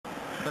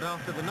But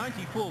after the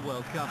 '94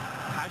 World Cup,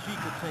 Hagi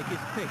could take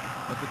his pick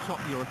of the top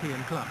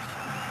European clubs.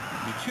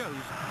 He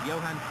chose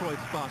Johan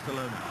Cruyff's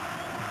Barcelona.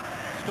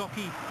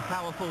 Stocky,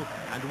 powerful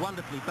and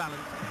wonderfully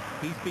balanced,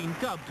 he's been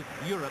dubbed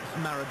Europe's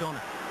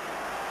Maradona.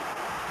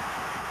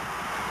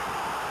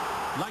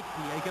 Like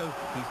Diego,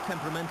 he's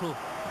temperamental,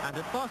 and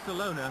at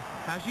Barcelona,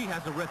 Hagi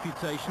has a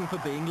reputation for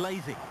being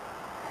lazy.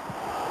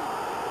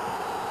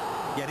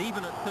 Yet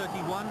even at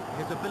 31,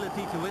 his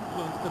ability to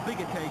influence the big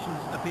occasions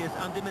appears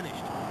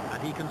undiminished,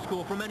 and he can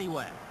score from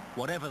anywhere,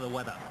 whatever the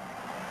weather.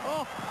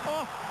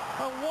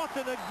 And what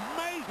an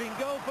amazing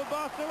goal for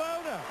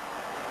Barcelona.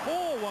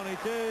 4-1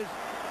 it is.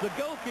 The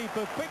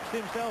goalkeeper picks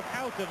himself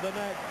out of the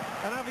net,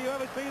 and have you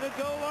ever seen a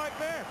goal like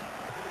that?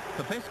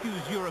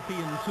 Popescu's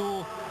European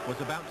tour was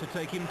about to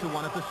take him to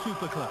one of the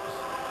super clubs.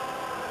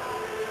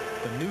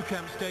 The Nou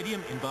Camp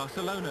Stadium in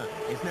Barcelona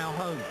is now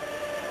home.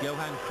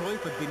 Johan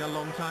Cruyff had been a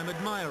long-time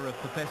admirer of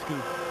Popescu,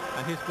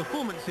 and his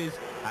performances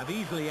have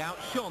easily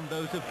outshone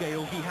those of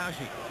Georgi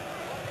Hagi.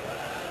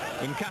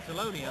 In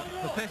Catalonia,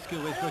 Popescu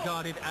is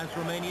regarded as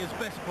Romania's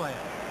best player,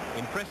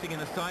 impressing in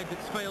a side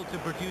that's failed to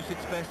produce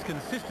its best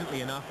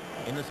consistently enough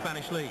in the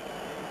Spanish league.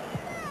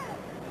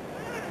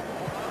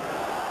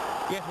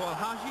 Yet while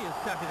Hagi has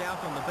sat it out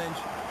on the bench,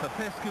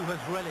 Popescu has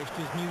relished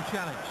his new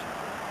challenge,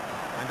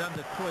 and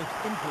under Cruyff's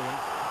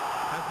influence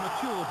has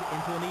matured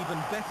into an even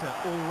better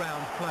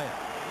all-round player.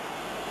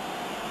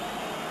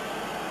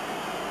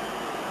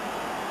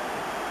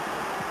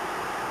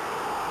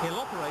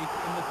 He'll operate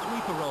in the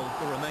sweeper role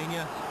for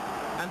Romania,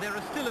 and there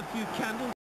are still a few candles